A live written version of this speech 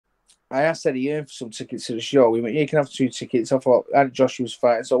I asked Eddie Hearn for some tickets to the show. He went, "Yeah, you can have 2 tickets." I thought, and Josh was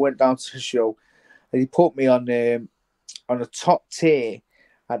fighting, so I went down to the show, and he put me on a top tier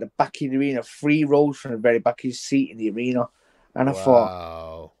at the back of the arena, 3 rows from the very back of his seat in the arena. And I thought,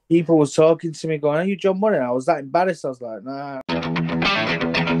 Wow. people was talking to me, going, "Are you John Money?" I was that embarrassed. I was like, "Nah."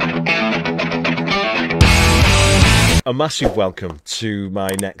 A massive welcome to my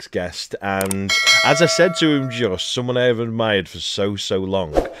next guest, and as I said to him, just someone I have admired for so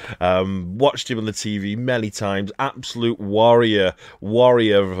long. Watched him on the TV many times. Absolute warrior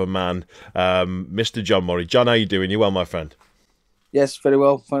of a man, Mr. John Murray. John, how you doing? You well, my friend? Yes, very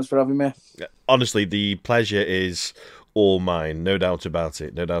well. Thanks for having me. Honestly, the pleasure is all mine, no doubt about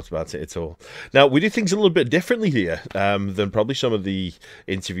it, at all. Now, we do things a little bit differently here than probably some of the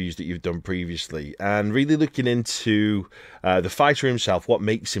interviews that you've done previously, and really looking into the fighter himself, what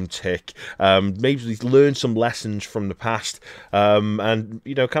makes him tick, maybe learn some lessons from the past, and,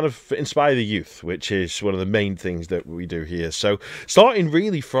 you know, kind of inspire the youth, which is one of the main things that we do here. So, starting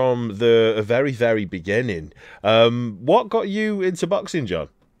really from the very beginning, what got you into boxing, John?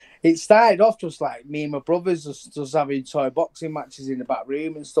 It started off just like me and my brothers just having toy boxing matches in the back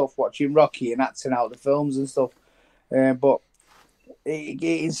room and stuff, watching Rocky and acting out the films and stuff. But it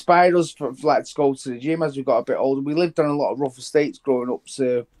inspired us for like to go to the gym as we got a bit older. We lived on a lot of rough estates growing up,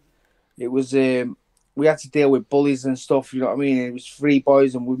 so it was we had to deal with bullies and stuff. You know what I mean? It was 3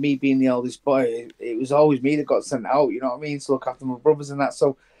 boys, and with me being the eldest boy, it was always me that got sent out. You know what I mean? To look after my brothers and that.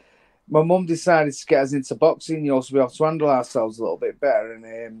 So my mum decided to get us into boxing, you know, so we have to handle ourselves a little bit better.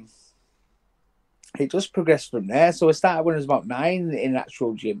 And it just progressed from there. So I started when I was about 9 in an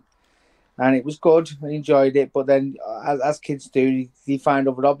actual gym. And it was good. I enjoyed it. But then, as kids do, you find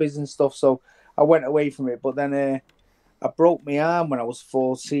other hobbies and stuff. So I went away from it. But then I broke my arm when I was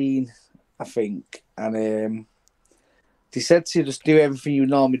 14, I think. And they said to just do everything you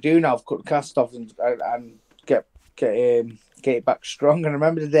normally do now. I've cut the cast off and get it back strong. And I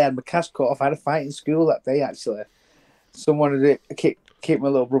remember the day I had my cast cut off. I had a fight in school that day, actually. Someone had kicked my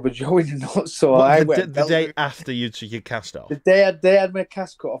little brother Joe in the nuts. So What, I the day after you took your cast off? The day I had my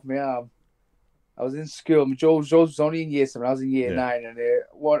cast cut off my arm, I was in school. Joe was only in year 7. I was in year 9. And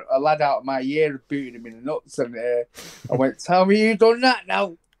a lad out of my year had booted him in the nuts. And I went, "Tell me you done that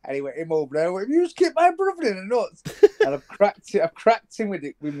now." And he went him over there. I went, "You just kicked my brother in the nuts." And I've cracked him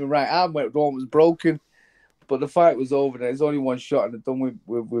with my right arm where the one was broken. But the fight was over. There's only one shot and they're done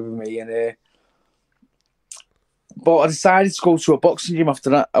with me. And but I decided to go to a boxing gym after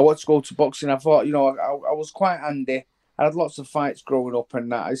that. I wanted to go to boxing. I thought, you know, I was quite handy. I had lots of fights growing up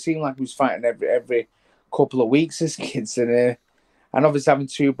and that. It seemed like I was fighting every couple of weeks as kids. And obviously having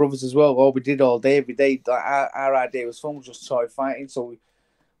 2 brothers as well. All we did all day, every day, like our idea was fun, was just toy fighting. So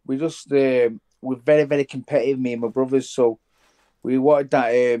we just we're very competitive, me and my brothers. So we wanted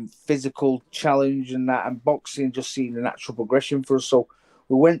that physical challenge and that, and boxing just seemed a natural progression for us. So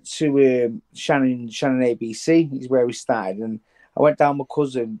we went to Shannon ABC is where we started, and I went down with my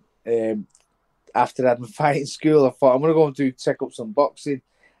cousin after I had my fight in school. I thought, I'm going to go and take up some boxing,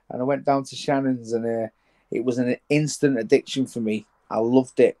 and I went down to Shannon's, and it was an instant addiction for me. I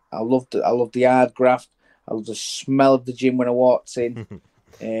loved it. I loved the hard graft. I loved the smell of the gym when I walked in.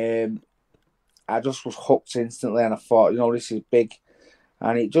 I just was hooked instantly, and I thought, you know, this is big.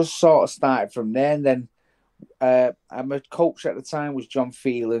 And it just sort of started from there. And then my coach at the time was John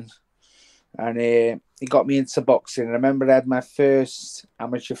Phelan, and he got me into boxing. And I remember I had my first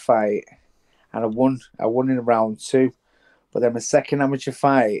amateur fight, and I won in round 2. But then my second amateur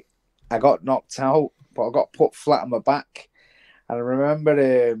fight, I got knocked out, but I got put flat on my back. And I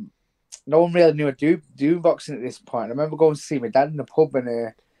remember no one really knew I do boxing at this point. I remember going to see my dad in the pub, and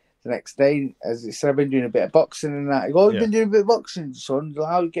the next day, as he said, "I've been doing a bit of boxing and that." He goes, "Oh, you've been doing a bit of boxing, son. How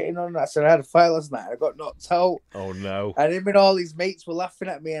are you getting on?" I said, "I had a fight last night. I got knocked out." Oh, no. And him and all his mates were laughing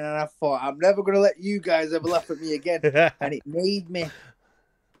at me, and I thought, I'm never going to let you guys ever laugh at me again. And it made me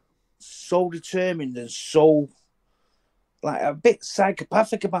so determined and so, like, a bit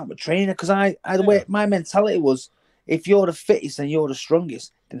psychopathic about my trainer, because the way my mentality was, if you're the fittest and you're the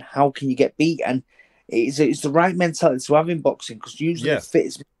strongest, then how can you get beat? And it's the right mentality to have in boxing, because usually the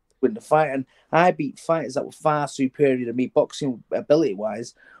fittest win the fight. And I beat fighters that were far superior to me boxing ability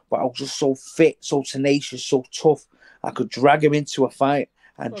wise, but I was just so fit, so tenacious, so tough. I could drag him into a fight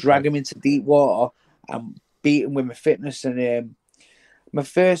and drag him into deep water and beat him with my fitness. And my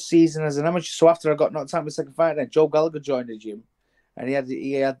first season as an amateur, so after I got knocked out my second fight, then Joe Gallagher joined the gym, and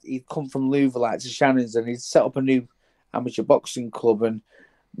he'd come from Louisville to Shannon's, and he'd set up a new amateur boxing club. And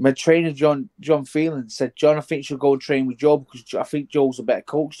my trainer, John Phelan, said, "John, I think you should go and train with Joe, because I think Joe's a better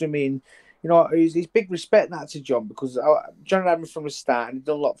coach than me." And you know, it's big respect that to John, because John had me from the start and he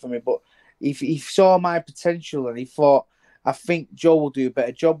done a lot for me. But if he saw my potential and he thought, I think Joe will do a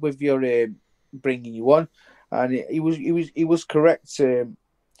better job with your bringing you on, and he was correct.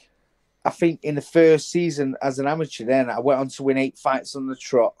 I think in the first season as an amateur, then I went on to win 8 fights on the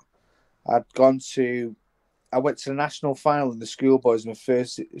trot. I went to the national final in the schoolboys. My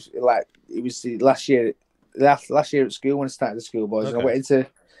first, like, it was the last year at school when I started the schoolboys. Okay. And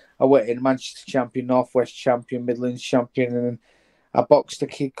I went in Manchester champion, Northwest champion, Midlands champion, and I boxed a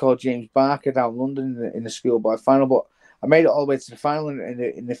kid called James Barker down London in the schoolboy final. But I made it all the way to the final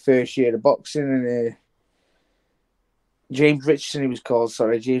in the first year of boxing, and James Richardson, he was called.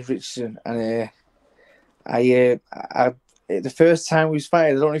 Sorry, James Richardson, and I the first time we was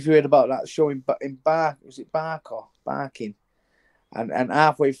fighting, I don't know if you heard about that show in was it Barking? And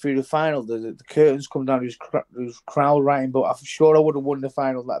halfway through the final, the curtains come down. There was crowd writing, but I'm sure I would have won the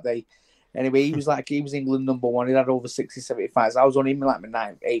final that day. Anyway, he was England #1. He'd had over 60, 70 fights. I was on him like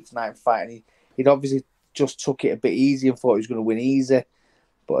my 8th, 9th fight, and he'd obviously just took it a bit easy and thought he was going to win easy.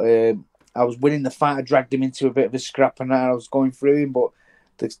 But I was winning the fight. I dragged him into a bit of a scrap, and I was going through him, but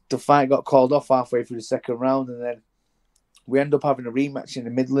the fight got called off halfway through the second round, and then we ended up having a rematch in the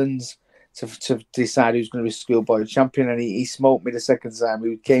Midlands to decide who's going to be schoolboy champion, and he smoked me the second time.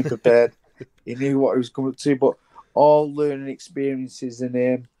 He came prepared. He knew what he was coming up to, but all learning experiences.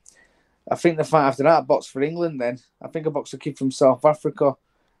 And I think the fight after that, I boxed for England then. I think I boxed a kid from South Africa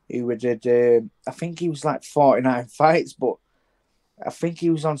who did, I think he was like 49 fights, but I think he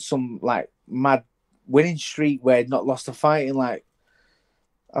was on some like mad winning streak where he'd not lost a fight in like,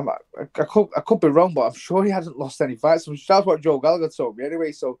 I could be wrong, but I'm sure he hasn't lost any fights. That's what Joe Gallagher told me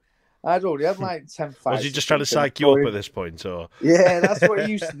anyway. So I'd only had like 10 fights. Was he just trying to psych you up at this point, or? Yeah, that's what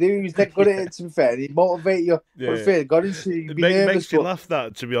he used to do. He was that good at it, to be fair. He'd motivate you. Yeah. But got into you. It makes me laugh,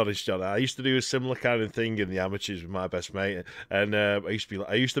 that, to be honest, John. I used to do a similar kind of thing in the amateurs with my best mate, and I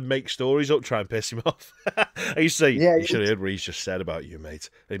used to make stories up, try and piss him off. I used to say, you should have heard what he's just said about you, mate.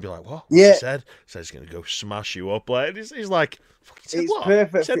 And he'd be like, what? What's he said? He said he's going to go smash you up. Like, he's like, said it's what?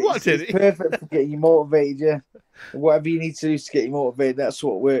 Perfect. Said what, did he? Perfect for getting you motivated, yeah. Whatever you need to do to get you motivated, that's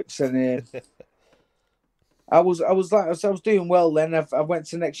what works. And I was doing well then. I went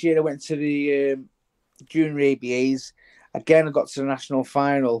to next year. I went to the junior ABAs again. I got to the national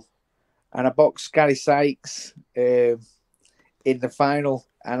final, and I boxed Gary Sykes in the final.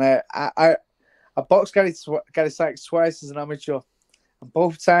 And I boxed Gary Sykes twice as an amateur, and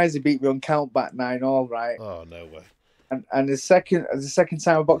both times he beat me on count back 9-all. Right? Oh, no way. And the second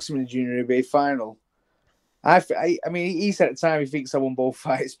time I boxed him in the junior ABA final, I mean, he said at the time he thinks I won both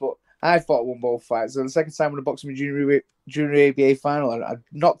fights, but I thought I won both fights. So the second time when I boxed him in junior ABA final, I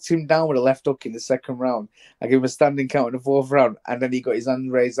knocked him down with a left hook in the second round. I gave him a standing count in the fourth round, and then he got his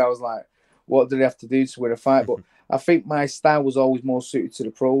hand raised. I was like, what did he have to do to win a fight? But I think my style was always more suited to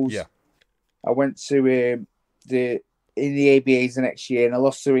the pros. Yeah. I went to in the ABAs the next year, and I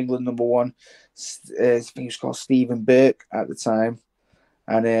lost to England #1. I think he was called Stephen Burke at the time.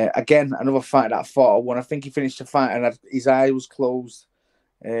 And again, another fight that I thought I won. I think he finished the fight and his eye was closed.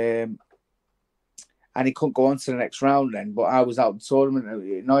 And he couldn't go on to the next round then, but I was out of the tournament.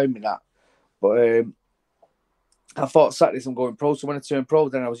 It annoyed me that. But I thought, Saturdays I'm going pro. So when I turned pro,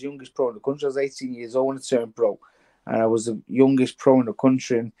 then I was the youngest pro in the country. I was 18 years old when I turned pro. And I was the youngest pro in the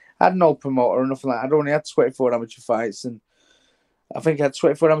country. And I had no promoter or nothing like that. I'd only had 24 amateur fights. And I think I had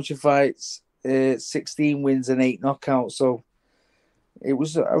 24 amateur fights, 16 wins and 8 knockouts. So it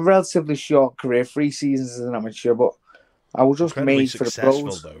was a relatively short career, 3 seasons as an amateur, but I was just made for the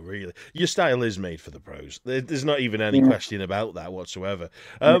pros. Though, really. Your style is made for the pros. There's not even any question about that whatsoever.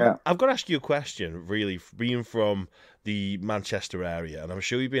 I've got to ask you a question, really, being from the Manchester area, and I'm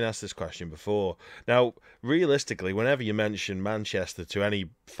sure you've been asked this question before. Now, realistically, whenever you mention Manchester to any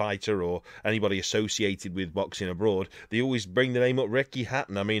fighter or anybody associated with boxing abroad, they always bring the name up Ricky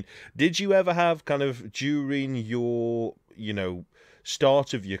Hatton. I mean, did you ever have kind of during your,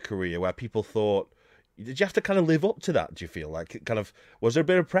 start of your career where people thought, did you have to kind of live up to that? Do you feel like was there a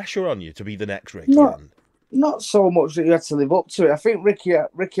bit of pressure on you to be the next Ricky Hatton? Not so much that you had to live up to it. I think Ricky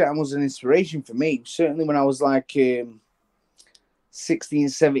Hatton was an inspiration for me. Certainly when I was like 16,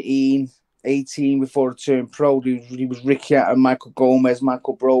 17, 18 before I turned pro, he was Ricky Hatton, Michael Gomez,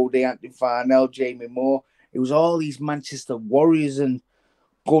 Michael Brody, Anthony Farnell, Jamie Moore. It was all these Manchester warriors and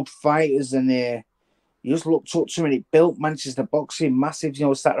good fighters, and you just looked up to him, and it built Manchester boxing massive.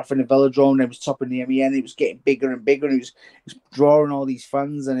 Started off in the Velodrome, then it was top in the MEN. It was getting bigger and bigger, and it was drawing all these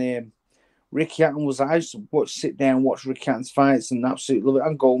fans. And Ricky Hatton I used to sit there and watch Ricky Hatton's fights and absolutely love it.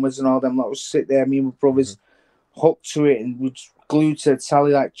 And Gomez and all them. Like, would sit there, me and my brothers, hooked to it and was glued to the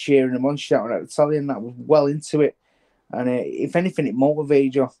tally, like cheering them on, shouting at the tally, and that was well into it. And if anything, it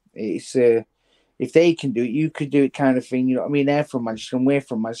motivated you. It's if they can do it, you could do it, kind of thing. You know what I mean? They're from Manchester and we're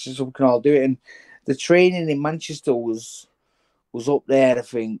from Manchester, so we can all do it. And the training in Manchester was up there, I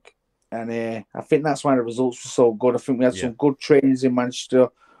think. And I think that's why the results were so good. I think we had some good trainers in Manchester.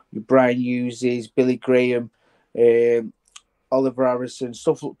 Brian Hughes, Billy Graham, Oliver Harrison,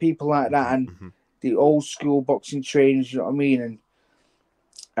 people like that, and the old school boxing trainers. You know what I mean?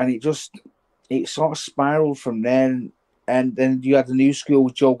 And it sort of spiraled from there. And then you had the new school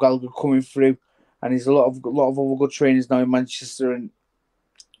with Joe Gallagher coming through, and there's a lot of other good trainers now in Manchester. And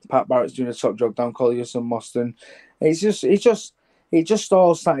Pat Barrett's doing a top job down Colliers and Moston. It just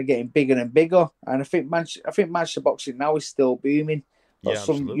all started getting bigger and bigger. And I think Manchester boxing now is still booming. Got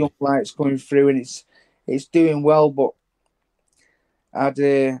some young lights coming through, and it's doing well. But I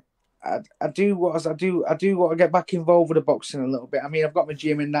do want to get back involved with the boxing a little bit. I mean, I've got my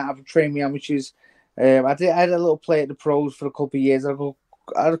gym and that. I've trained my amateurs. I had a little play at the pros for a couple of years. I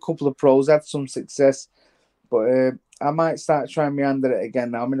had a couple of pros, had some success, but I might start trying my hand at it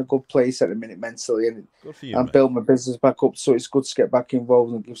again now. I'm in a good place at the minute mentally, and build my business back up. So it's good to get back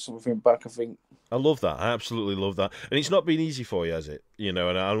involved and give something back, I think. I love that. I absolutely love that. And it's not been easy for you, has it? And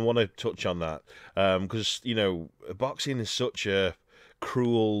I want to touch on that because, boxing is such a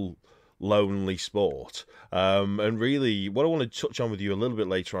cruel, lonely sport. And really, what I want to touch on with you a little bit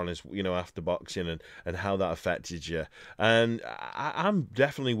later on is, after boxing and how that affected you. And I'm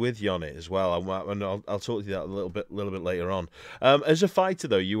definitely with you on it as well. And I'll talk to you that a little bit later on. As a fighter,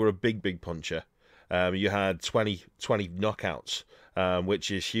 though, you were a big puncher. You had 20 knockouts. Which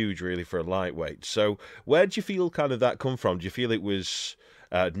is huge, really, for a lightweight. So, where do you feel kind of that come from? Do you feel it was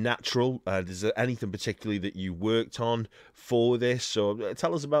natural? Is there anything particularly that you worked on for this? Or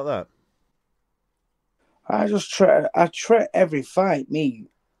tell us about that. I treat every fight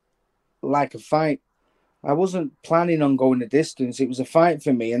like a fight. I wasn't planning on going the distance. It was a fight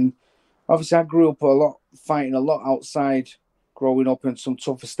for me, and obviously I grew up fighting a lot outside, growing up in some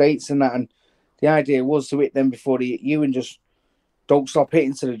tougher states and that. And the idea was to hit them before they hit you, and just don't stop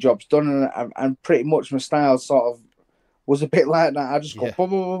hitting till the job's done. And pretty much my style sort of was a bit like that. I just go boom,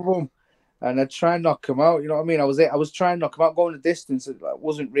 boom, boom, boom, and I'd try and knock him out. You know what I mean? I was trying to knock him out, going the distance. It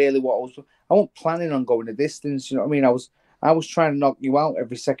wasn't really what I wasn't planning on going the distance. You know what I mean? I was trying to knock you out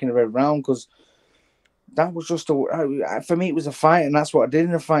every second of every round because that was just for me. It was a fight, and that's what I did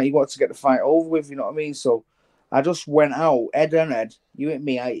in a fight. You wanted to get the fight over with. You know what I mean? So I just went out head on head. You hit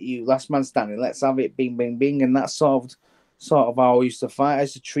me, I hit you. Last man standing. Let's have it. Bing, bing, bing. And that's sort of how I used to fight. I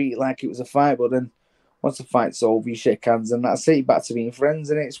used to treat it like it was a fight, but then once the fight's over, you shake hands and that's it. Back to being friends,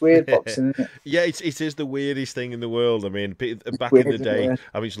 and it's weird boxing, isn't it? Yeah, it is the weirdest thing in the world. I mean, back in the day,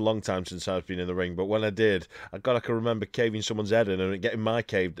 I mean, it's a long time since I've been in the ring, but when I did, I can remember caving someone's head in and getting my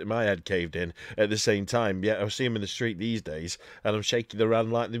head caved in at the same time. Yeah, I see him in the street these days, and I'm shaking their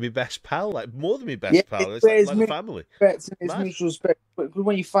hand like they're my best pal, like more than my best pal. It's like family. It's mutual respect. But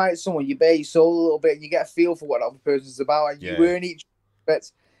when you fight someone, you bare your soul a little bit, and you get a feel for what the other person's about, and you earn each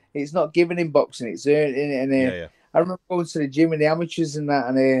respect. It's not given in boxing; it's earned in it. And I remember going to the gym with the amateurs and that,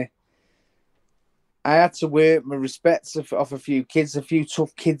 and I had to work my respects off a few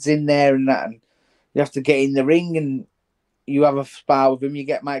tough kids in there and that, and you have to get in the ring and you have a spar with them.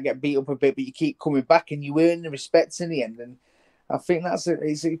 You might get beat up a bit, but you keep coming back and you earn the respect in the end. And I think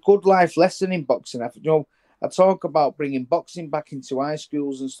it's a good life lesson in boxing. I talk about bringing boxing back into high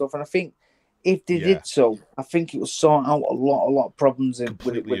schools and stuff, and I think if they did so, I think it will sort out a lot of problems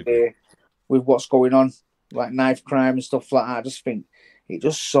with what's going on, like knife crime and stuff like that. I just think it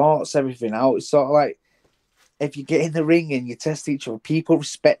just sorts everything out. It's sort of like if you get in the ring and you test each other, people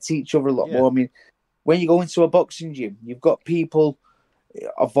respect each other a lot more. I mean, when you go into a boxing gym, you've got people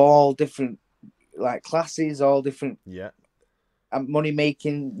of all different classes, all different money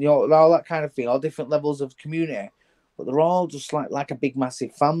making, all that kind of thing, all different levels of community. But they're all just like a big,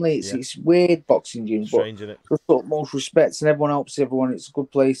 massive family. It's weird, boxing gyms. Strange, isn't it? Just utmost respect, and everyone helps everyone. It's a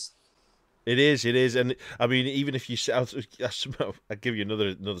good place. It is, and I mean, even if you, I'll give you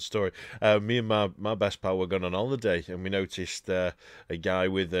another story. Me and my best pal were going on holiday, and we noticed a guy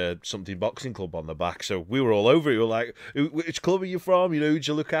with something boxing club on the back. So we were all over it. We were like, "Which club are you from? Who'd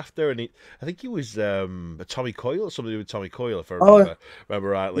you look after?" And I think he was Tommy Coyle, something with Tommy Coyle, if I remember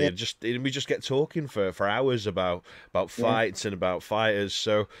rightly. And we just get talking for hours about fights and about fighters.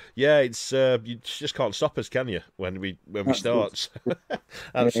 So it's you just can't stop us, can you? When we start,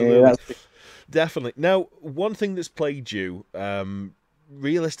 absolutely. Definitely. Now, one thing that's plagued you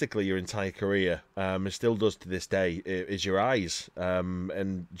realistically, your entire career, and still does to this day, is your eyes.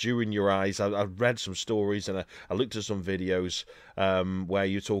 And during your eyes, I've read some stories and I looked at some videos where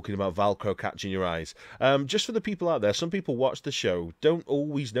you're talking about Velcro catching your eyes. Just for the people out there, some people watch the show, don't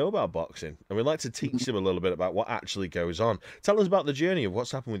always know about boxing, and we'd like to teach them a little bit about what actually goes on. Tell us about the journey of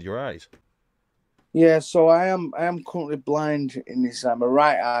what's happened with your eyes. Yeah, so I am currently blind in this eye. My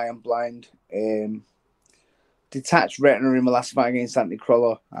right eye, I'm blind. Detached retina in my last fight against Anthony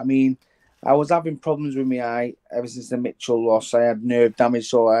Crolla. I mean, I was having problems with my eye ever since the Mitchell loss. I had nerve damage,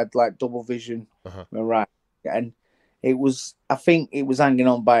 so I had like double vision. My right, and I think it was hanging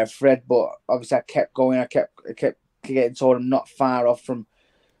on by a thread. But obviously, I kept going. I kept getting told I'm not far off from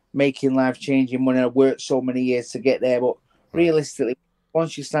making life changing money. I worked so many years to get there, but realistically,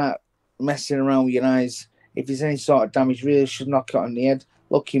 once you start messing around with your eyes, if there's any sort of damage, really should knock it on the head.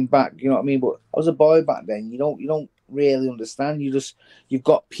 Looking back, you know what I mean. But I was a boy back then. You don't really understand. You've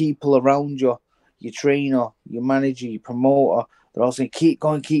got people around you, your trainer, your manager, your promoter. They're all saying keep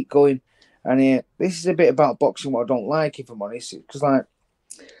going. And this is a bit about boxing. What I don't like, if I'm honest, because like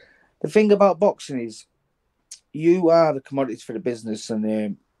the thing about boxing is you are the commodities for the business,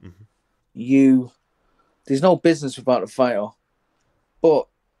 and there's no business without a fighter. But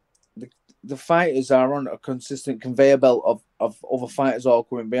the fighters are on a consistent conveyor belt of other fighters all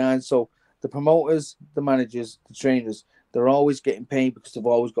coming behind. So the promoters, the managers, the trainers, they're always getting paid because they've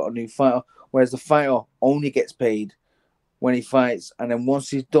always got a new fighter. Whereas the fighter only gets paid when he fights. And then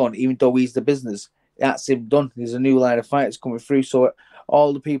once he's done, even though he's the business, that's him done. There's a new line of fighters coming through. So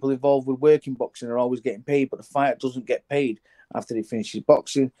all the people involved with working boxing are always getting paid, but the fighter doesn't get paid after he finishes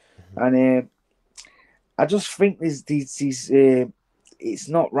boxing. And I just think these it's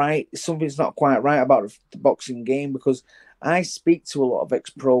not right. Something's not quite right about the boxing game, because I speak to a lot of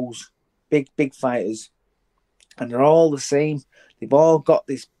ex-pros, big fighters, and they're all the same. They've all got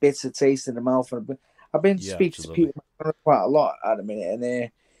this bitter taste in the mouth. And I've been speaking to people quite a lot at the minute, and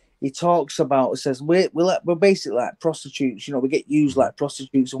he talks about, says we're basically like prostitutes. You know, we get used like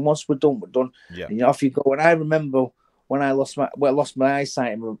prostitutes, and once we're done, we're done. Yeah. And off you go. And I remember when I lost my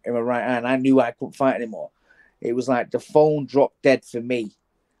eyesight in my right eye, and I knew I couldn't fight anymore. It was like the phone dropped dead for me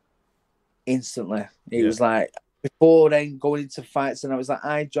instantly. It was like, before then, going into fights, and I was like,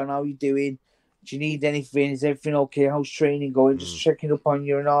 "Hi, John, how you doing? Do you need anything? Is everything okay? How's training going? Just checking up on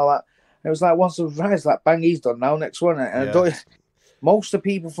you and all that." And it was like, once I was right, it's like, bang, he's done now, next one. And I don't, most of the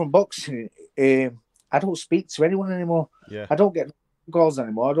people from boxing, I don't speak to anyone anymore. Yeah. I don't get calls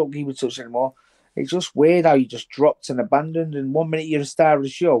anymore. I don't keep in touch anymore. It's just weird how you just dropped and abandoned, and 1 minute you're a star of the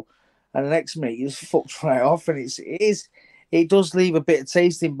show, and the next minute you just fucked right off. And it does leave a bit of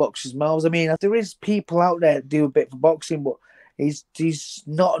taste in boxers' mouths. I mean, there is people out there that do a bit for boxing, but he's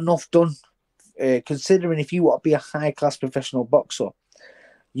not enough done. Considering if you want to be a high-class professional boxer,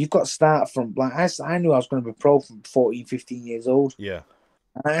 you've got to start from, like, I knew I was going to be pro from 14, 15 years old. Yeah.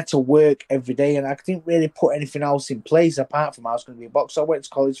 And I had to work every day, and I didn't really put anything else in place apart from I was going to be a boxer. I went to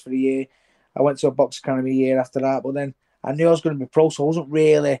college for a year. I went to a box academy a year after that, but then I knew I was going to be pro, so I wasn't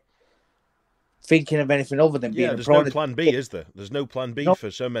really thinking of anything other than being a pro. There's no plan B, is there? There's no plan B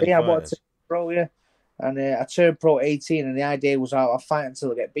for so many fighters. I wanted to be pro, and I turned pro at 18, and the idea was I'll fight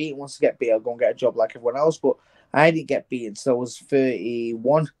until I get beaten. Once I get beat, I'll go and get a job like everyone else. But I didn't get beaten until I was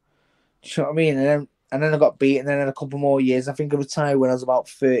 31. Do you know what I mean? And then I got beaten, and then a couple more years. I think I retired when I was about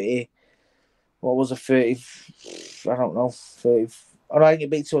 30. What was it, 30? I don't know, 30. I didn't get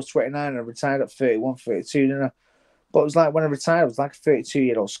beat till I was 29, and I retired at 31, 32, didn't I? But it was like when I retired, I was like a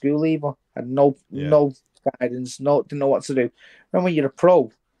 32-year-old school leaver. And no guidance, didn't know what to do. And when you're a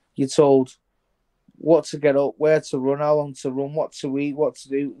pro, you're told what to get up, where to run, how long to run, what to eat, what to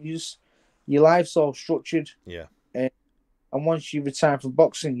do. Your life's all structured. Yeah. And once you retire from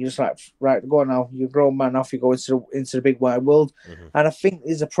boxing, you're just like, right, go on now. You're a grown man. Off you go into the big wide world. And I think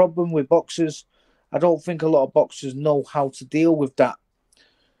there's a problem with boxers. I don't think a lot of boxers know how to deal with that.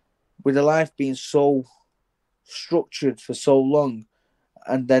 With their life being so structured for so long,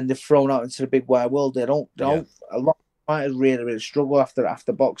 and then they're thrown out into the big wide world. They don't. A lot of fighters really struggle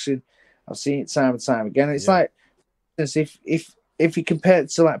after boxing. I've seen it time and time again. It's like, if you compare it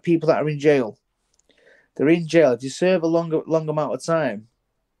to like people that are in jail, they're in jail. If you serve a long amount of time,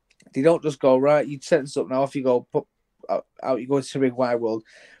 they don't just go, right, you sentence up now, off you go, put out you go into the big wide world,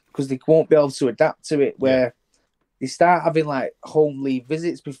 because they won't be able to adapt to it. Where they start having like home leave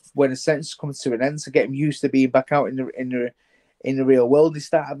visits when the sentence comes to an end, to get them used to being back out in the real world. They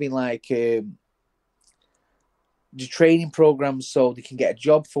start having like the training programs so they can get a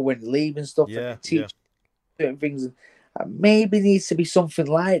job for when they leave and stuff. And they teach certain things. And maybe needs to be something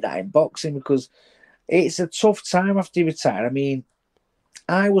like that in boxing, because it's a tough time after you retire. I mean,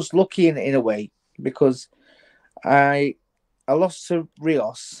 I was lucky in a way because I I lost to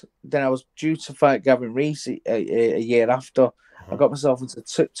Rios. Then I was due to fight Gavin Rees a year after. I Uh-huh. got myself into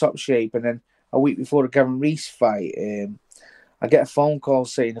top shape, and then a week before the Gavin Rees fight, I get a phone call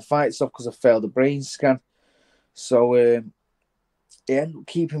saying the fight's off because I failed a brain scan. So it ended up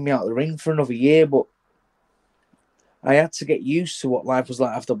keeping me out of the ring for another year, but I had to get used to what life was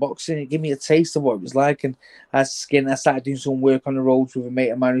like after boxing. It gave me a taste of what it was like, and I started doing some work on the roads with a mate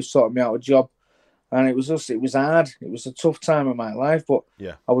of mine who sorted me out a job. And it was hard. It was a tough time in my life, but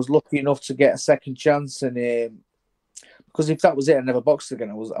Yeah. I was lucky enough to get a second chance. And because if that was it, I never boxed again.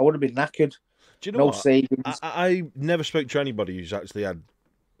 I would have been knackered. Do you know No what? savings. I never spoke to anybody who's actually had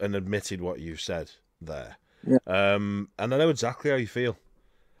and admitted what you've said there. Yeah, And I know exactly how you feel.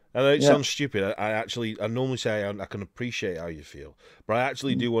 I know it yeah, sounds stupid. I normally say I can appreciate how you feel, but I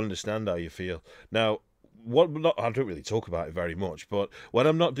actually do understand how you feel. Now, I don't really talk about it very much, but when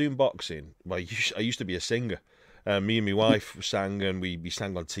I'm not doing boxing, well, I used to be a singer. Me and my wife sang, and we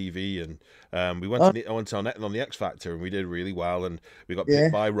sang on TV, and oh, I went on the X Factor, and we did really well, and we got picked yeah.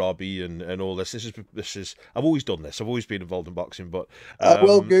 by Robbie and all this. This is I've always done this. I've always been involved in boxing, but I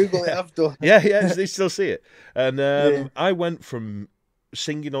will Google it after. yeah, they still see it. And Yeah, I went from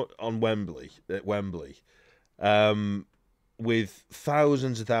singing on Wembley at Wembley, um, with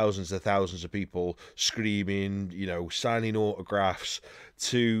thousands and thousands and thousands of people screaming, signing autographs,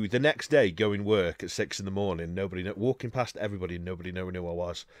 to the next day going work at 6 a.m, walking past everybody, and nobody knew who I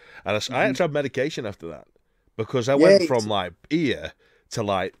was. And I had to have medication after that because I yeah. went from like ear to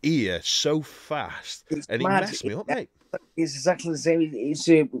like ear so fast, It's and it mad. messed me up, mate. It's exactly the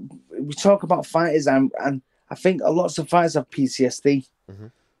same. We talk about fighters, and I think a lot of fighters have PTSD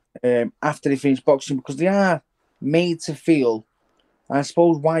Hmm. after they finish boxing because they are made to feel. I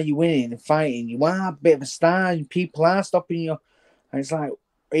suppose why you winning and fighting, you are a bit of a star, and people are stopping you. And it's like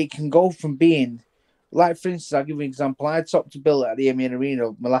it can go from being, like for instance, I'll give you an example. I topped the bill at the Amiens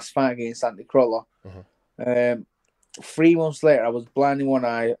Arena, my last fight against Andy Crawler. Uh-huh. 3 months later, I was blind in one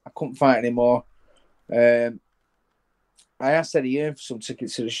eye. I couldn't fight anymore. I asked Eddie Earn for some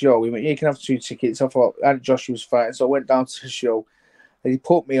tickets to the show. He went, "Yeah, you can have 2 tickets." I thought Josh was fighting, so I went down to the show, and he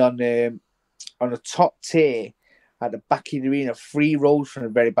put me on the top tier at the back of the arena, 3 rows from the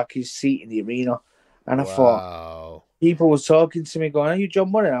very back of his seat in the arena. And I thought, Wow. people was talking to me, going, "Are you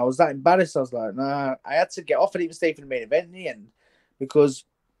John Money?" I was that embarrassed. I was like, "Nah." I had to get off. I didn't even stay for the main event in the end because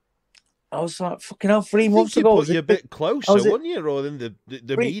I was like, "Fucking hell!" I 3 months think you ago, put you a bit I closer, was wouldn't you, rather than the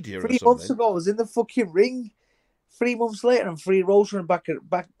three media or three months something? ago. I was in the fucking ring. 3 months later, I'm 3 rows from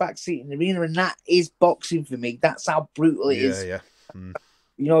the back seat in the arena, and that is boxing for me. That's how brutal it Yeah, is. yeah. Mm.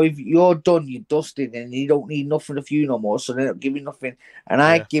 If you're done, you're dusted, and you don't need nothing of you no more. So they're not giving nothing. And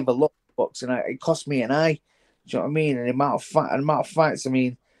I Yeah. give a lot of boxing. It cost me an eye. Do you know what I mean? And the amount of fights. I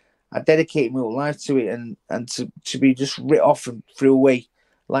mean, I dedicated my whole life to it, and to be just writ off and threw away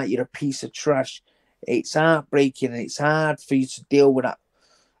like you're a piece of trash. It's heartbreaking, and it's hard for you to deal with that.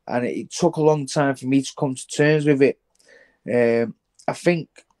 And it took a long time for me to come to terms with it. I think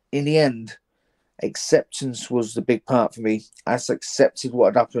in the end, acceptance was the big part for me. I just accepted what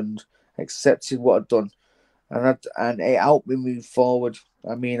had happened, accepted what I'd done, and it helped me move forward.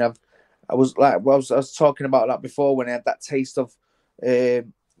 I mean, I was talking about that before when I had that taste of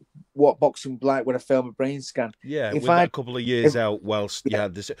what boxing was like when I failed my brain scan. Yeah, If with I that couple of years if out whilst you yeah,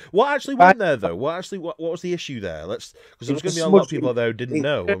 had this. What actually I, went there, though? What was the issue there? Because there it was was going to be a lot of smudge. people there who didn't It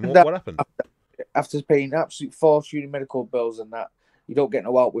know. And turned what out happened? after paying absolute fortune in medical bills and that, you don't get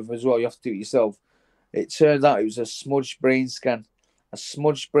no help with as well. You have to do it yourself. It turns out it was a smudged brain scan. A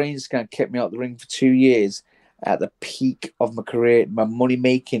smudged brain scan kept me out the ring for 2 years at the peak of my career, my money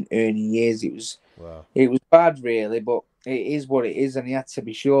making earning years. Wow. It was bad really, but it is what it is, and you had to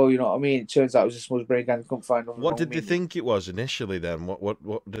be sure. You know what I mean? It turns out it was a smudged brain scan. Couldn't find nothing What wrong with did they me. think it was initially? Then what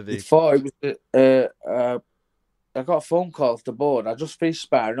did He they? thought it was. I got a phone call off the board. I just finished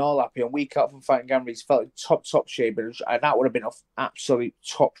sparring, all happy. And week out from fighting Gambies, felt in top shape, and that would have been an absolute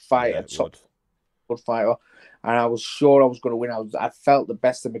top Yeah, fighter, it top would. good fighter. And I was sure I was going to win. I felt the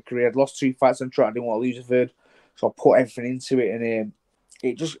best of my career. I'd lost 2 fights on track. I didn't want to lose a third, so I put everything into it. And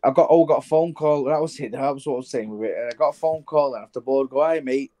I got a phone call. That was it. That was what I was saying with it. And I got a phone call after the board. Go, "Hi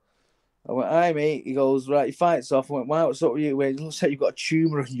mate." I went, "Hi mate." He goes, "Right, your fight's off." I went, "Wow, what's up with you?" He went, "It looks like you've got a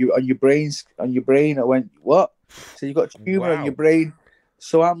tumor on your brain. I went, "What?" So you got a tumor on your Wow. brain.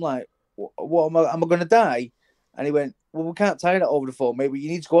 So I'm like, "What am I going to die?" And he went, "Well, we can't tie that over the phone. Maybe you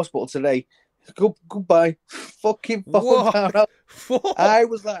need to go to hospital today." Goodbye. Fucking phone What? down. What? I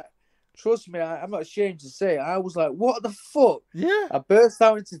was like, trust me, I'm not ashamed to say, I was like, what the fuck? Yeah. I burst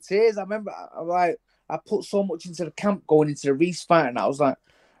out into tears. I remember, I put so much into the camp going into the Reese fight, and I was like,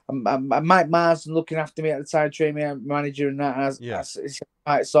 Mike Marsden looking after me at the time, training manager, and that. And Yeah.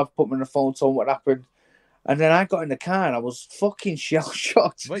 right, so I've put me on the phone, told him what happened, and then I got in the car and I was fucking shell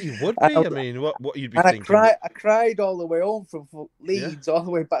shocked. Well, you would be. I mean, what you'd be And thinking? I cried all the way home from Leeds, all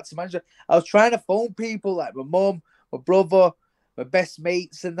the way back to Manchester. I was trying to phone people like my mum, my brother, my best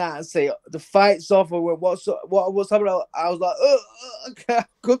mates, and that, and say the fight's off. Or what's happening? I was like, I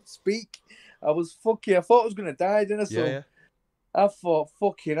couldn't speak. I thought I was gonna die, didn't I? So Yeah. I thought,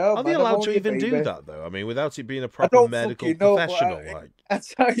 fucking hell, Are man, they I'm allowed to only a even do baby. that though? I mean, without it being a I proper don't medical fucking know, but professional, like. I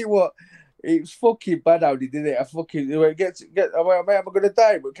tell you what, it was fucking bad how they did it. I fucking get. I'm gonna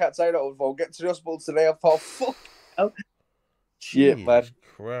die, but can't say that on the phone. Get to the hospital today. I thought, fuck hell. Shit, man.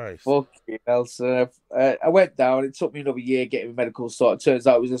 Christ. Fucking hell. So I went down. It took me another year getting medical sort. Turns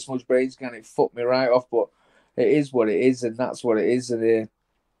out it was a smudge brain scan. It fucked me right off, but it is what it is, and that's what it is. And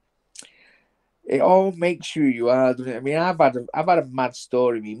it all makes you are, doesn't it? I mean, I've had a mad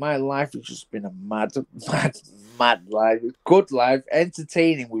story. I mean, my life has just been a mad life. Good life,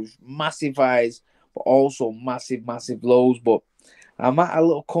 entertaining with massive highs, but also massive lows. But I'm at a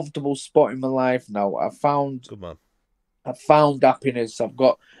little comfortable spot in my life now. Good man. I found happiness. I've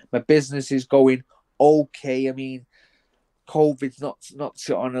got my business is going okay. I mean, COVID's knocked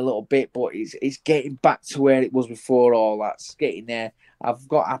it on a little bit, but it's getting back to where it was before all that's getting there. I've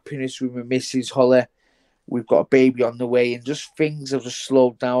got happiness with my missus Holly. We've got a baby on the way, and just things have just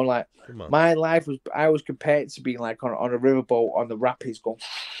slowed down. Like my life I was compared to being like on a riverboat on the rapids, going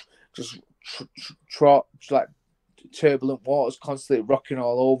just like turbulent waters, constantly rocking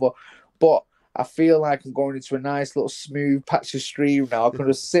all over. But I feel like I'm going into a nice little smooth patch of stream now. I can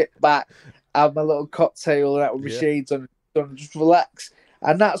just sit back, have my little cocktail, and that with my shades on, and just relax.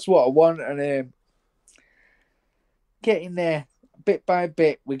 And that's what I want. And getting there bit by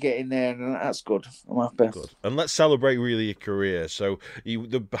bit, we're getting there, and that's good. I'm happy. Good. And let's celebrate really your career. So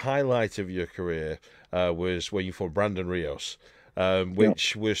the highlight of your career was when you fought Brandon Rios.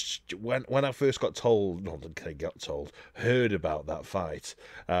 Which was when I first heard about that fight.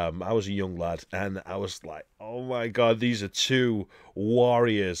 I was a young lad, and I was like, "Oh my God, these are two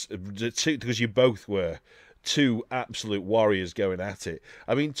warriors!" Because you both were two absolute warriors going at it.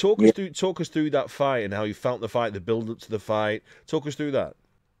 I mean, talk us through that fight and how you felt the fight, the build up to the fight. Talk us through that.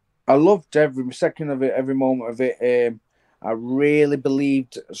 I loved every second of it, every moment of it. I really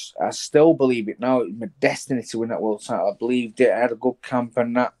believed, I still believe it now, it was my destiny to win that world title. I believed it. I had a good camp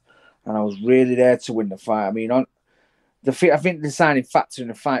and that, and I was really there to win the fight. I mean, I think the deciding factor in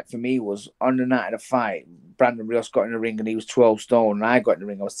the fight for me was on the night of the fight, Brandon Rios got in the ring and he was 12 stone, and I got in the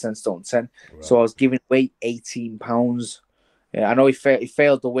ring, I was 10 stone 10. Right. So I was giving away 18 pounds. Yeah, I know he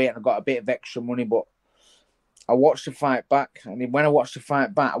failed the weight and I got a bit of extra money, but I watched the fight back. And when I watched the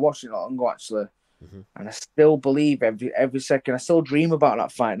fight back, I watched it not long ago actually. Mm-hmm. And I still believe every second. I still dream about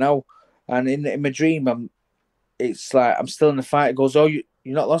that fight now. And in my dream, it's like I'm still in the fight. It goes, "Oh, you're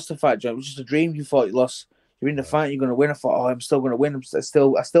not lost the fight, John. It was just a dream you thought you lost. You're in the fight, you're going to win." I thought, "Oh, I'm still going to win. I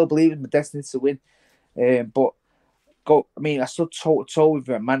still believe in my destiny to win." I stood toe to toe with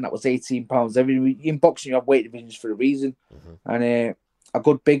a man that was 18 pounds. In boxing, you have weight divisions for a reason. Mm-hmm. And a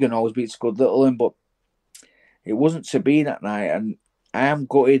good big one always beats a good little one. But it wasn't to be that night. And I am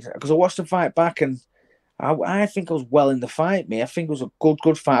gutted because I watched the fight back and I think I was well in the fight, mate. I think it was a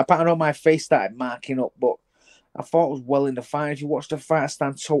good fight. I know my face started marking up, but I thought I was well in the fight. If you watch the fight, I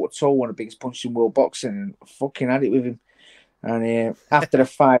stand toe to toe, one of the biggest punches in world boxing, and fucking had it with him. And after the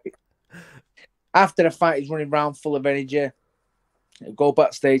fight, he's running around full of energy. I go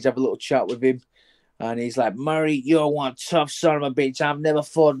backstage, have a little chat with him, and he's like, "Murray, you're one tough son of a bitch. I've never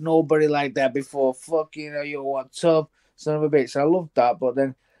fought nobody like that before. Fucking, you're one tough son of a bitch." I loved that, but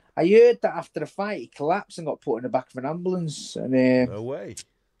then I heard that after the fight, he collapsed and got put in the back of an ambulance. And no way.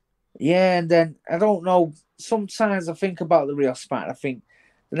 Yeah, and then I don't know. Sometimes I think about the Rios fight. I think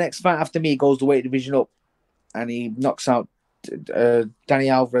the next fight after me goes the weight division up, and he knocks out Danny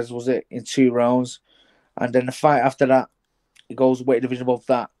Alvarez, was it, in 2 rounds, and then the fight after that, he goes the weight division above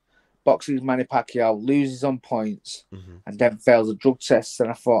that, boxes Manny Pacquiao, loses on points, and then fails a drug test.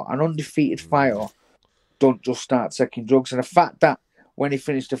 And I thought, an undefeated fighter don't just start taking drugs. And the fact that when he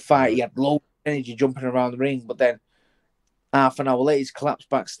finished the fight, he had low energy jumping around the ring, but then half an hour later, he's collapsed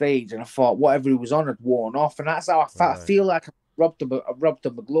backstage, and I thought whatever he was on had worn off, and that's how I feel like I robbed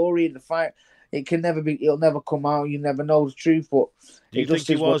him of glory in the fight. It can never be. It'll never come out. You never know the truth. But do you think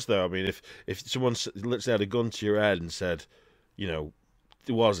he was though? I mean, if someone, let's say, had a gun to your head and said, it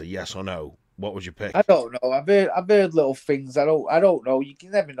was a yes or no, what would you pick? I don't know. I've heard little things. I don't know. You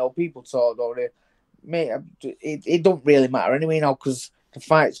can never know. People talk, don't they? Mate, it don't really matter anyway now because the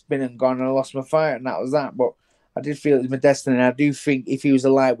fight's been and gone, and I lost my fight, and that was that. But I did feel it was my destiny. And I do think if he was a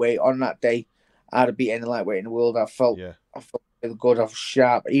lightweight on that day, I'd have beat any lightweight in the world. I felt really good. I was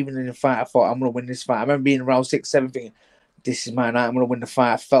sharp. Even in the fight, I thought I'm going to win this fight. I remember being around 6, 7, thinking, "This is my night. I'm going to win the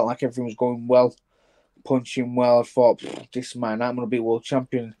fight." I felt like everything was going well, punching well. I thought, "This is my night. I'm going to be world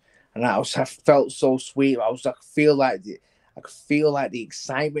champion." And I felt so sweet. I could feel like the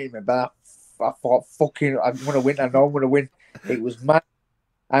excitement in my belly. I thought, "Fucking, I'm going to win. I know I'm going to win." It was mad.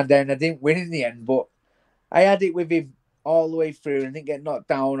 And then I didn't win in the end, but I had it with him all the way through and didn't get knocked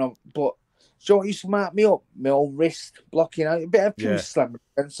down. But so he used to mark me up, my own wrist blocking. A bit of pure slam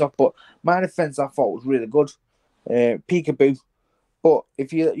defense off, but my defense I thought was really good. Peekaboo. But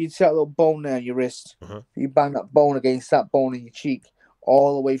if you see that little bone there on your wrist, you bang that bone against that bone in your cheek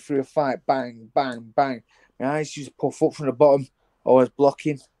all the way through a fight, bang, bang, bang. My eyes used to puff up from the bottom, always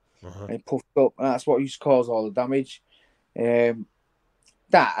blocking, and puffed up, and that's what used to cause all the damage.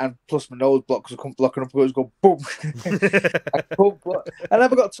 That and plus my nose block because I couldn't block an uppercut. It go boom. I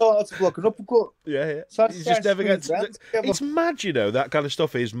never got taught how to block an uppercut. Yeah. So you just never get. It's mad, you know. That kind of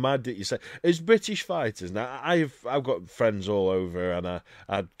stuff is mad that you say. As British fighters, now I've got friends all over, and I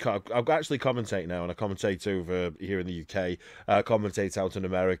actually commentate now, and I commentate over here in the UK, commentate out in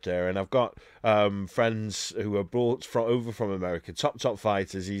America, and I've got friends who are brought over from America, top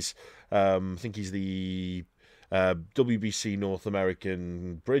fighters. He's I think he's the WBC North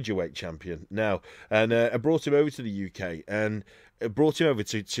American Bridgerweight champion now, and I brought him over to the UK and brought him over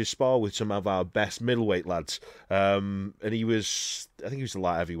to spar with some of our best middleweight lads, and I think he was a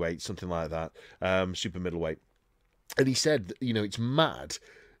light heavyweight, something like that, super middleweight, and he said, you know, it's mad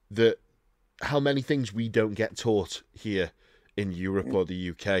that how many things we don't get taught here in Europe or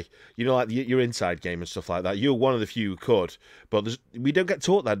the UK, you know, like your inside game and stuff like that. You're one of the few who could, but we don't get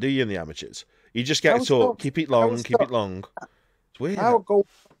taught that, do you, in the amateurs? You just get taught, keep it long. It's weird. I would go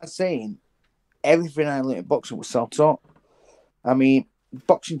saying everything I learned in boxing was self-taught. I mean,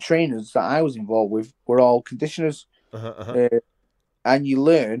 boxing trainers that I was involved with were all conditioners. And you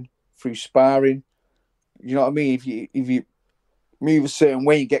learn through sparring. You know what I mean? If you move a certain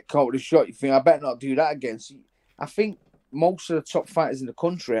way, you get caught with a shot, you think, I better not do that again. So I think most of the top fighters in the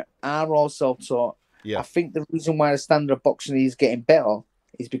country are all self-taught. Yeah. I think the reason why the standard of boxing is getting better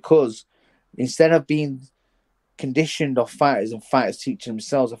is because instead of being conditioned off fighters and fighters teaching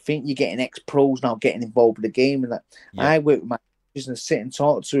themselves, I think you're getting ex-pros now getting involved with the game. And that I work with my coaches and sit and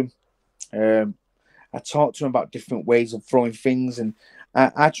talk to him. I talk to him about different ways of throwing things, and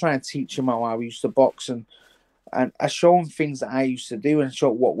I try and teach him how I used to box, and I show him things that I used to do and show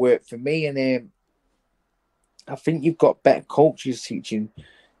what worked for me. And I think you've got better coaches teaching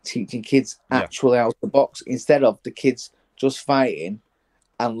kids actually how to box instead of the kids just fighting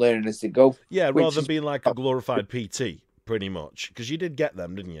and learning as they go. Yeah, rather than being like a glorified PT, pretty much. Because you did get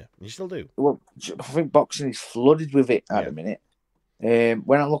them, didn't you? You still do. Well, I think boxing is flooded with it at the minute.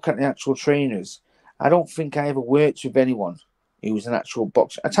 When I look at the actual trainers, I don't think I ever worked with anyone who was an actual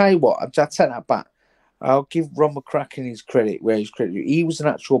boxer. I tell you what, I'll take that back. I'll give Ron McCracken his credit where his credit. He was an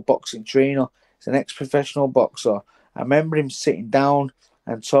actual boxing trainer. He's an ex-professional boxer. I remember him sitting down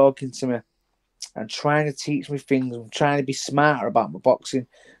and talking to me and trying to teach me things and trying to be smarter about my boxing.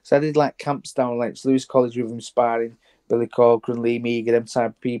 So I did like camps down like Lewis College with him, sparring Billy Corcoran, Lee Meager, them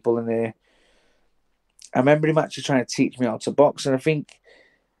type of people. And I remember him actually trying to teach me how to box. And I think,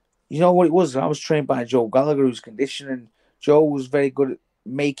 you know what it was? I was trained by Joe Gallagher, who's conditioning. And Joe was very good at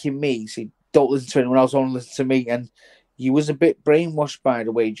making me say, don't listen to anyone else, only listen to me. And he was a bit brainwashed by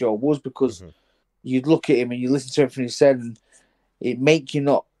the way Joe was, because you'd look at him and you listen to everything he said, and it make you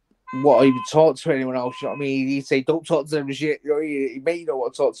not what he would talk to anyone else. You know what I mean? He'd say, don't talk to them shit. You know, he made you not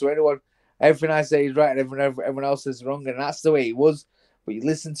want to talk to anyone. Everything I say is right and everyone else is wrong. And that's the way he was. But you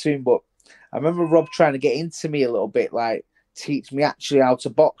listen to him. But I remember Rob trying to get into me a little bit, like teach me actually how to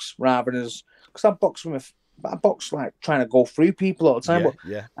box rather than because I box like trying to go through people all the time.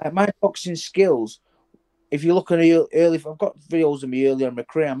 My boxing skills, if you look at early, I've got videos of me earlier in my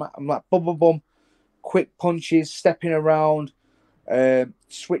career, I'm like bum, bum, bum, quick punches, stepping around,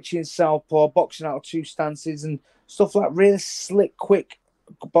 switching southpaw, boxing out of two stances and stuff like really slick, quick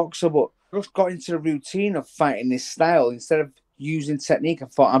boxer. But I just got into the routine of fighting this style instead of using technique. I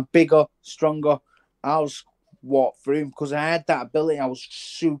thought I'm bigger, stronger. I'll just walk through him because I had that ability. I was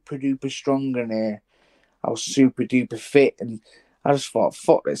super duper strong and I was super duper fit. And I just thought,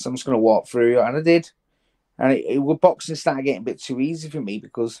 fuck this, I'm just going to walk through. And I did. And boxing started getting a bit too easy for me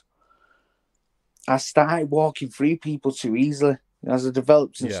because I started walking through people too easily. as I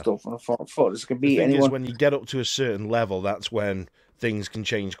developed and Yeah. stuff. And I thought this could The beat thing is, anyone. when you get up to a certain level, that's when things can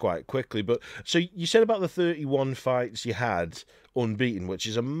change quite quickly. But so you said about the 31 fights you had unbeaten, which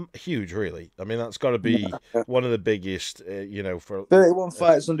is huge, really. I mean, that's got to be Yeah. one of the biggest, for 31 it's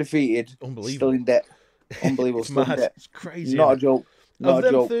fights undefeated, still unbelievable. in debt. Unbelievable, It's still in mad. debt. It's crazy, isn't Not a it? joke. Of Not a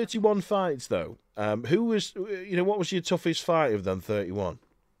them joke. 31 fights, though, who was, what was your toughest fight of them 31?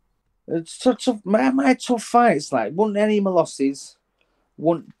 It's tough. My tough fights, like, wasn't any of my losses,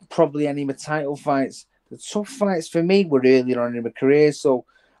 weren't probably any of my title fights. The tough fights for me were earlier on in my career. So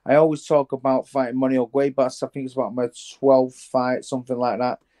I always talk about fighting Manuel Guebas. I think it's about my 12th fight, something like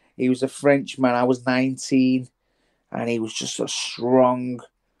that. He was a Frenchman. I was 19, and he was just a strong,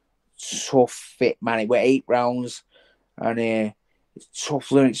 tough, fit man. He went 8 rounds, and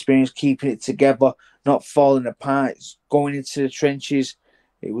tough learning experience, keeping it together, not falling apart, going into the trenches.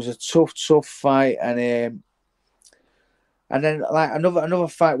 It was a tough fight, and then like another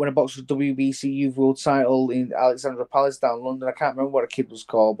fight when I boxed for WBC Youth World Title in Alexandra Palace down London. I can't remember what the kid was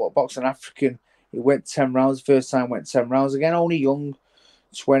called, but boxing African. He went 10 rounds. First time went 10 rounds again. Only young,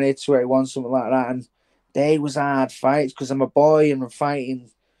 20, 21, something like that. And they was hard fights because I'm a boy and I'm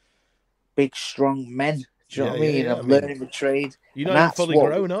fighting big, strong men. Do you know Yeah, what I yeah, mean? yeah. I I'm mean, learning the trade, you're and not even fully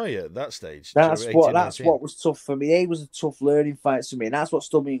grown, are you, at that stage? So 18, that's 19. what was tough for me. It was a tough learning fights for me, and that's what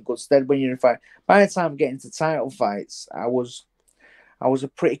stood me in good stead when you're in a fight. By the time getting to title fights, I was a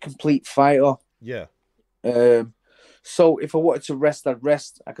pretty complete fighter. Yeah. Um, so if I wanted to rest, I'd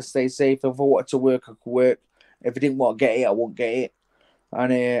rest. I could stay safe. If I wanted to work, I could work. If I didn't want to get it, I won't get it.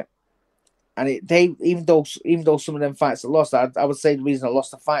 And they even though some of them fights I lost, I would say the reason I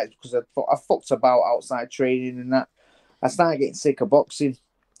lost the fight is because I fucked about outside training and that. I started getting sick of boxing.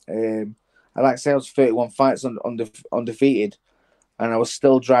 I like to say I was 31 fights undefeated, and I was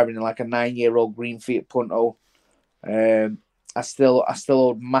still driving like a 9-year-old green Fiat Punto. I still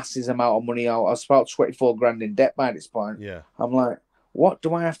owed masses amount of money out. I was about 24 grand in debt by this point. Yeah. I'm like, what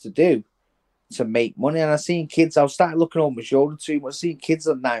do I have to do to make money? And I seen kids. I started looking over my shoulder too much. I seen kids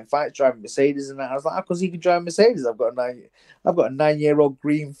on 9 fights driving Mercedes and that. I was like, how come he can drive Mercedes? I've got a 9-year-old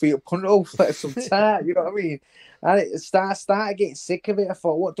green Fiat Punto, like some tire. You know what I mean? And it started getting sick of it. I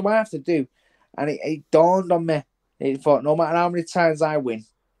thought, what do I have to do? And it dawned on me. It thought, no matter how many times I win,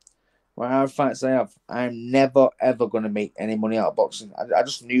 whatever fights I have, I'm never ever going to make any money out of boxing. I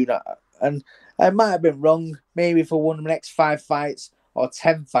just knew that, and I might have been wrong. Maybe if I won the next 5 fights or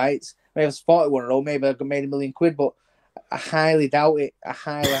 10 fights, maybe I was 41 or maybe I made £1,000,000. But I highly doubt it. I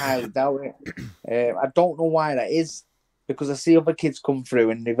highly doubt it. I don't know why that is, because I see other kids come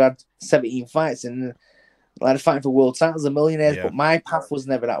through and they've had 17 fights and like they're fighting for world titles, are millionaires. Yeah. But my path was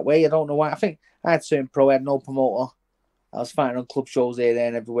never that way. I don't know why. I think I had turned pro. I had no promoter. I was fighting on club shows here, there,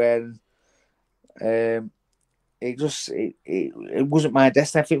 and everywhere. And it wasn't my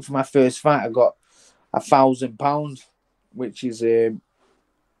destiny. I think for my first fight, I got £1,000, which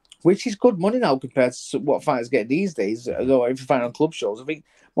is good money now compared to what fighters get these days. Although if you fight on club shows, I think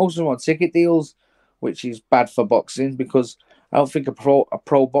most of them are on ticket deals, which is bad for boxing because I don't think a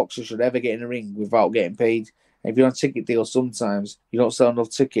pro boxer should ever get in a ring without getting paid. And if you're on ticket deals, sometimes you don't sell enough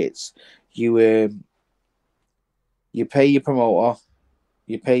tickets. You pay your promoter,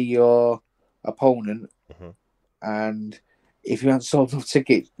 you pay your opponent, and if you haven't sold enough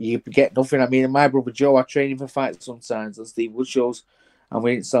tickets, you get nothing. I mean, my brother Joe, I train him for fights sometimes on Steve Wood shows, and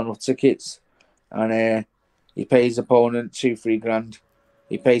we didn't sell enough tickets. And he pays his opponent 2-3 grand.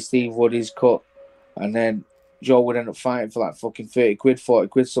 He pays Steve Wood his cut, and then Joe would end up fighting for like fucking 30 quid, 40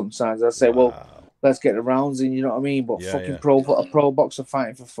 quid sometimes. I'd say, well, let's get the rounds in, you know what I mean? But a pro boxer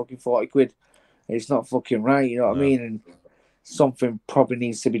fighting for fucking 40 quid, it's not fucking right, you know what I mean? And something probably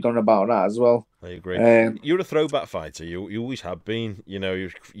needs to be done about that as well. I agree. You're a throwback fighter. You always have been. You know,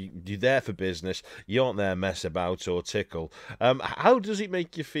 you're there for business. You aren't there mess about or tickle. How does it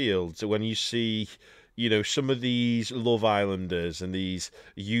make you feel when you see, some of these Love Islanders and these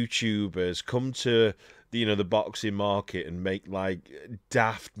YouTubers come to the boxing market and make like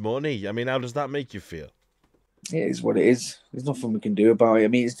daft money? I mean, how does that make you feel? It is what it is. There's nothing we can do about it. I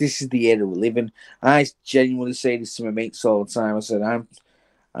mean, this is the era we live in. I genuinely say this to my mates all the time. I said,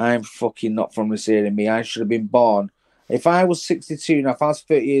 I'm fucking not from this era. Me, I should have been born. If I was 62 now, if I was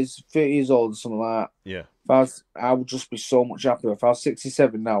 30 years old or something like that, yeah, I would just be so much happier. If I was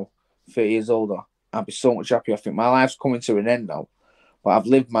 67 now, 30 years older, I'd be so much happier. I think my life's coming to an end now, but I've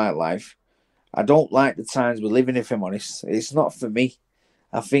lived my life. I don't like the times we're living, if I'm honest. It's not for me.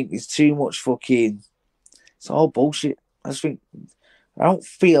 I think there's too much fucking... It's all bullshit. I just think I don't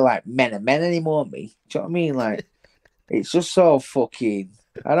feel like men are men anymore, me. Do you know what I mean? Like, it's just so fucking...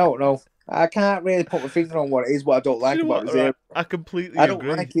 I don't know. I can't really put my finger on what it is. What I don't Do like you know about what? this Right, area. I completely I don't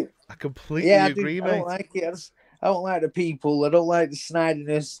agree. like it. I Yeah, completely I do. agree, I don't mate. like it. I don't like the people. I don't like the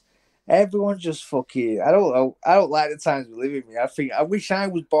snidiness. Everyone's just fucking. I don't know. I don't like the times we live in. Me, I think I wish I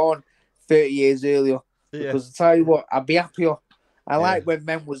was born 30 years earlier Yeah, because I tell you what, I'd be happier. I yeah. like when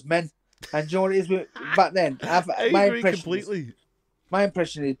men was men. And do you know what it is back then? I agree completely. My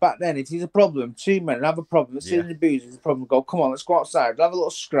impression is back then, if there's a problem, two men have a problem, let's sit Yeah, in the booze, there's a problem, go, come on, let's go outside, we'll have a little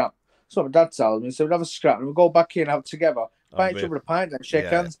scrap. That's what my dad tells me. So we'd have a scrap and we'll go back in, have together, I'm buy each bit. other a pint and shake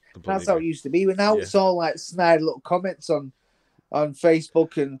Yeah, hands. completely That's how agree. it used to be. But now Yeah, it's all like snide little comments on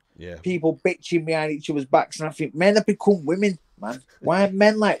Facebook and yeah. people bitching behind each other's backs. And I think men have become women, man. Why are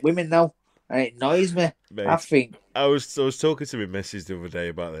men like women now? And it annoys me. I Mate, think. I was talking to my missus the other day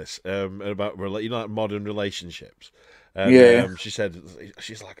about this, and about like modern relationships, and Yeah. she said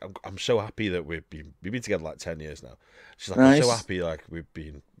she's like I'm so happy that we've been together like 10 years now. She's like I'm so Nice. happy like we've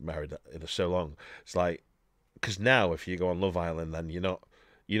been married so long. It's like because now if you go on Love Island, then you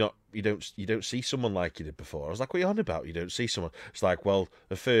don't see someone like you did before. I was like, what are you on about? You don't see someone. It's like, well,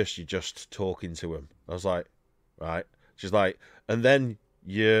 at first you're just talking to him. I was like, right. She's like, and then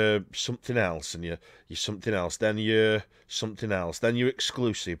you're something else, and you're something else. Then you're something else. Then you're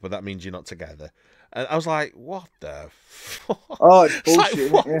exclusive, but that means you're not together. And I was like, what the fuck? Oh, it's It's like, bullshit,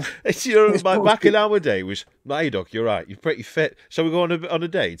 isn't it? what? Yeah. It's, It's like back in bullshit. our day was, hey, Doc, you're right. You're pretty fit. So we go on a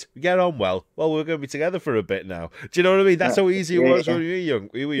date. We get on well. Well, we're going to be together for a bit now. Do you know what I mean? That's how easy it was when Yeah.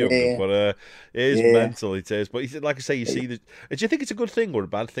 we were younger. Yeah. But it is Yeah. mental, it is. But like I say, you see, do you think it's a good thing or a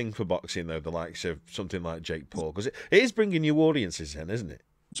bad thing for boxing, though, the likes of something like Jake Paul? Because it is bringing new audiences in, isn't it?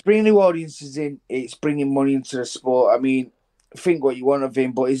 It's bringing new audiences in. It's bringing money into the sport. I mean, think what you want of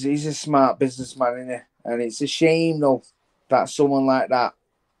him, but he's a smart businessman, isn't he? And it's a shame though that someone like that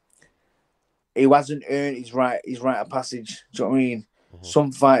who hasn't earned his right of passage. Do you know what I mean? Mhm.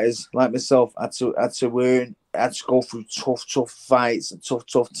 Some fighters like myself had to go through tough fights and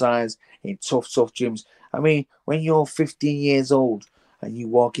tough times in tough gyms. I mean, when you're 15 years old and you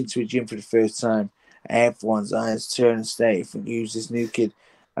walk into a gym for the first time, everyone's eyes turn and stare for who's this new kid,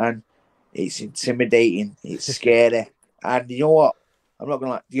 and it's intimidating. It's scary, and you know what? I'm not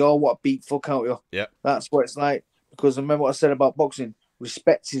gonna lie. You all what beat fuck out of you. Yeah. That's what it's like. Because remember what I said about boxing.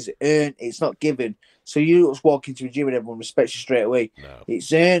 Respect is earned. It's not given. So you just walk into a gym and everyone respects you straight away. No.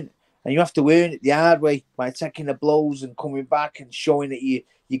 It's earned, and you have to earn it the hard way by taking the blows and coming back and showing that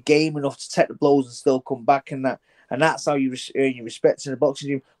you're game enough to take the blows and still come back and that. And that's how you earn your respect in the boxing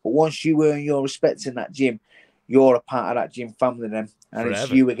gym. But once you earn your respect in that gym, you're a part of that gym family then, and it's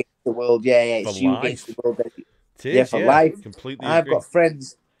Forever. you against the world. Yeah, For it's you against the life. world. It Yeah, is, for yeah. life. Completely I've agree. got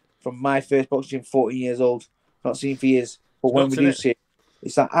friends from my first boxing gym, 14 years old, not seen for years. But It's when nuts, we isn't do it? see it,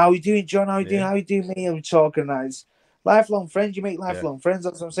 it's like, how you doing, John? How you doing? Yeah. How you doing, me? And we talk and that. It's lifelong friends. You make Yeah. lifelong friends.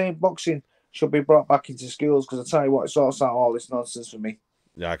 That's what I'm saying. Boxing should be brought back into schools because I tell you what, it sorts out all this nonsense for me.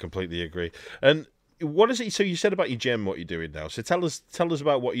 Yeah, I completely agree. And what is it? So you said about your gym, what you're doing now. So tell us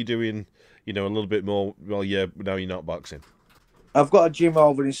about what you're doing. A little bit more. Well, yeah, now you're not boxing. I've got a gym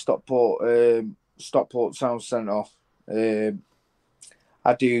over in Stockport Town Centre.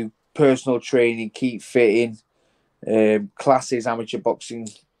 I do personal training, keep fitting, classes, amateur boxing,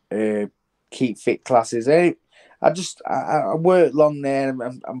 uh, keep fit classes. I work long there.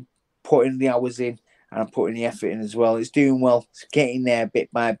 I'm putting the hours in and I'm putting the effort in as well. It's doing well. It's getting there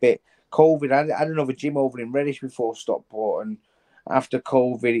bit by bit. COVID, I had another gym over in Reddish before Stockport, and after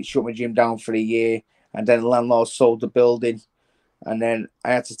COVID, it shut my gym down for a year. And then the landlord sold the building, and then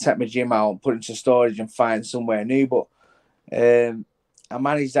I had to take my gym out, put it into storage, and find somewhere new. But um, I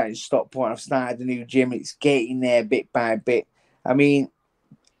managed that in Stockport. I've started a new gym. It's getting there bit by bit. I mean,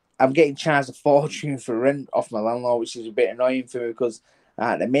 I'm getting charged a fortune for rent off my landlord, which is a bit annoying for me because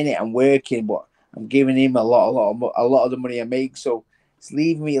at the minute I'm working, but I'm giving him a lot of the money I make. So it's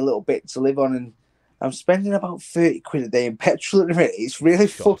leaving me a little bit to live on, and I'm spending about 30 quid a day in petrol at the minute. It's really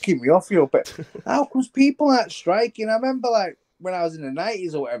God. fucking me off, But how comes people aren't striking? I remember like when I was in the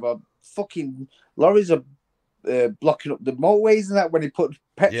 90s or whatever, fucking lorries are blocking up the motorways and that when they put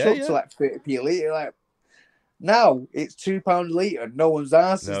Yeah, petrol up to yeah. like 30p a litre. Like now it's £2 a litre. No one's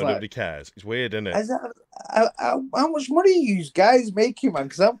ass is No, like, nobody cares. It's weird, isn't it? is that, how much money are you guys making, man?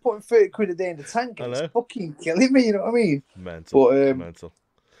 Because I'm putting 30 quid a day in the tank I and it's know. fucking killing me, you know what I mean? Mental, But mental.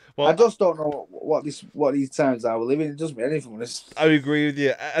 I Well, just don't know what these times are we're living in. It doesn't mean anything with this. I agree with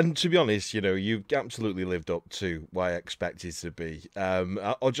you. And to be honest, you absolutely lived up to what I expected to be.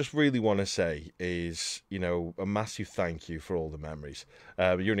 I just really want to say is, a massive thank you for all the memories.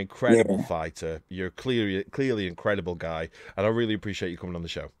 You're an incredible Yeah, fighter. You're clearly an incredible guy, and I really appreciate you coming on the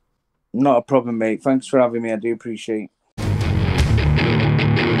show. not a problem, mate. Thanks for having me. I do appreciate